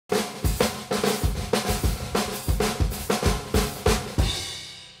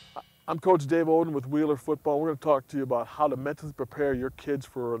I'm Coach Dave Oden with Wheeler Football. We're going to talk to you about how to mentally prepare your kids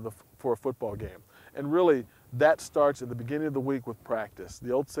for a football game. And really, that starts at the beginning of the week with practice.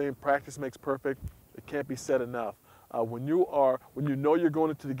 The old saying, practice makes perfect, it can't be said enough. When you know you're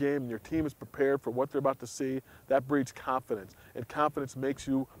going into the game and your team is prepared for what they're about to see, that breeds confidence. And confidence makes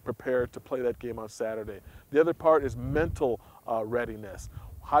you prepared to play that game on Saturday. The other part is mental readiness.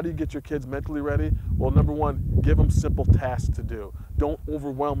 How do you get your kids mentally ready? Well, number one, give them simple tasks to do. Don't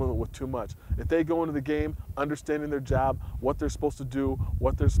overwhelm them with too much. If they go into the game understanding their job, what they're supposed to do,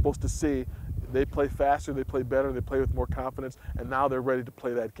 what they're supposed to see, they play faster, they play better, they play with more confidence, and now they're ready to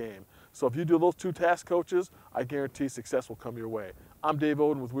play that game. So if you do those two tasks, coaches, I guarantee success will come your way. I'm Dave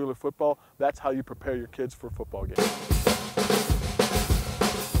Oden with Wheeler Football. That's how you prepare your kids for a football game.